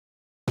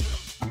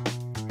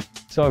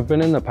So I've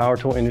been in the power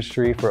tool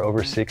industry for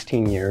over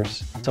 16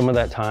 years. Some of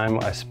that time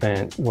I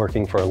spent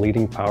working for a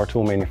leading power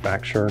tool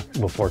manufacturer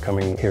before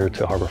coming here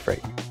to Harbor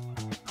Freight.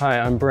 Hi,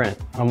 I'm Brent.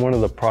 I'm one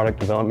of the product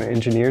development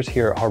engineers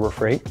here at Harbor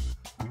Freight.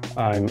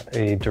 I'm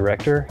a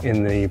director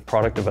in the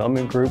product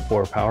development group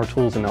for power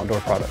tools and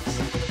outdoor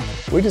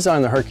products. We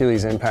designed the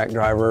HERCULES Impact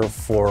Driver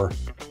for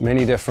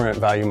many different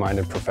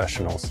value-minded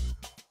professionals.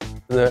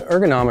 The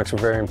ergonomics were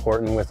very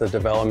important with the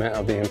development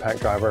of the Impact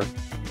Driver.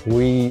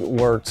 We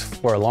worked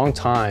for a long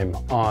time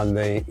on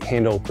the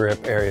handle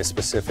grip area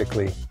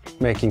specifically,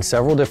 making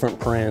several different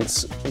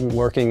prints,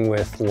 working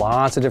with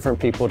lots of different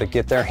people to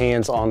get their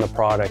hands on the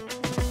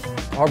product.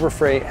 Harbor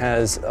Freight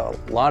has a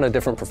lot of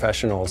different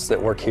professionals that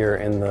work here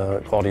in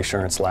the quality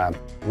assurance lab.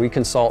 We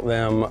consult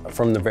them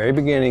from the very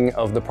beginning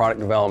of the product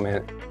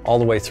development all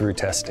the way through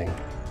testing.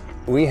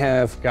 We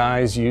have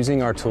guys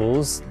using our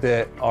tools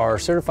that are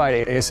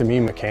certified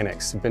ASME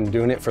mechanics, have been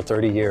doing it for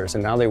 30 years,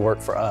 and now they work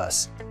for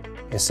us.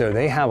 And so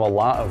they have a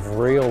lot of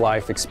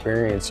real-life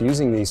experience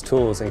using these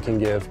tools and can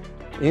give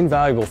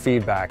invaluable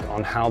feedback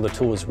on how the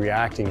tool is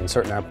reacting in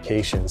certain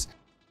applications.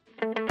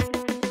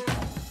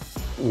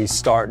 We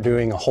start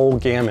doing a whole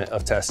gamut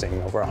of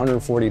testing, over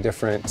 140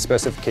 different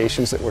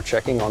specifications that we're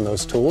checking on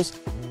those tools.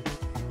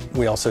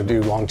 We also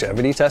do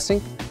longevity testing,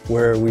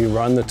 where we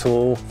run the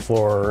tool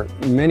for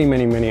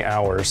many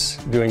hours,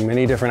 doing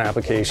many different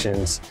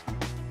applications.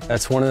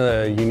 That's one of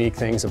the unique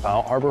things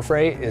about Harbor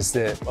Freight is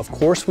that, of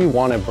course, we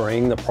want to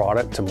bring the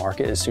product to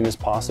market as soon as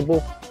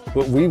possible,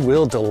 but we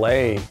will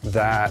delay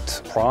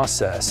that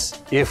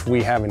process if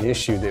we have an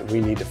issue that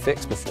we need to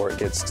fix before it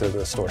gets to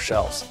the store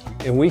shelves.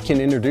 And we can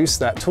introduce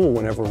that tool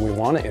whenever we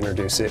want to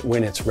introduce it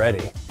when it's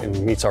ready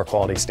and meets our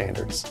quality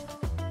standards.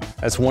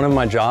 That's one of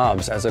my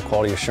jobs as a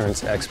quality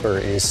assurance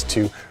expert, is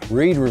to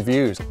read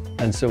reviews.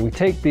 And so we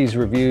take these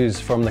reviews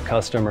from the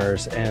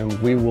customers and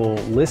we will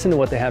listen to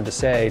what they have to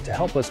say to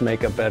help us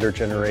make a better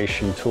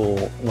generation tool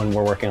when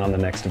we're working on the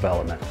next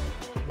development.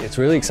 It's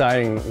really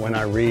exciting when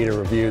I read a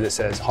review that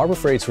says, Harbor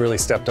Freight's really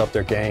stepped up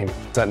their game.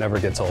 That never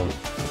gets old.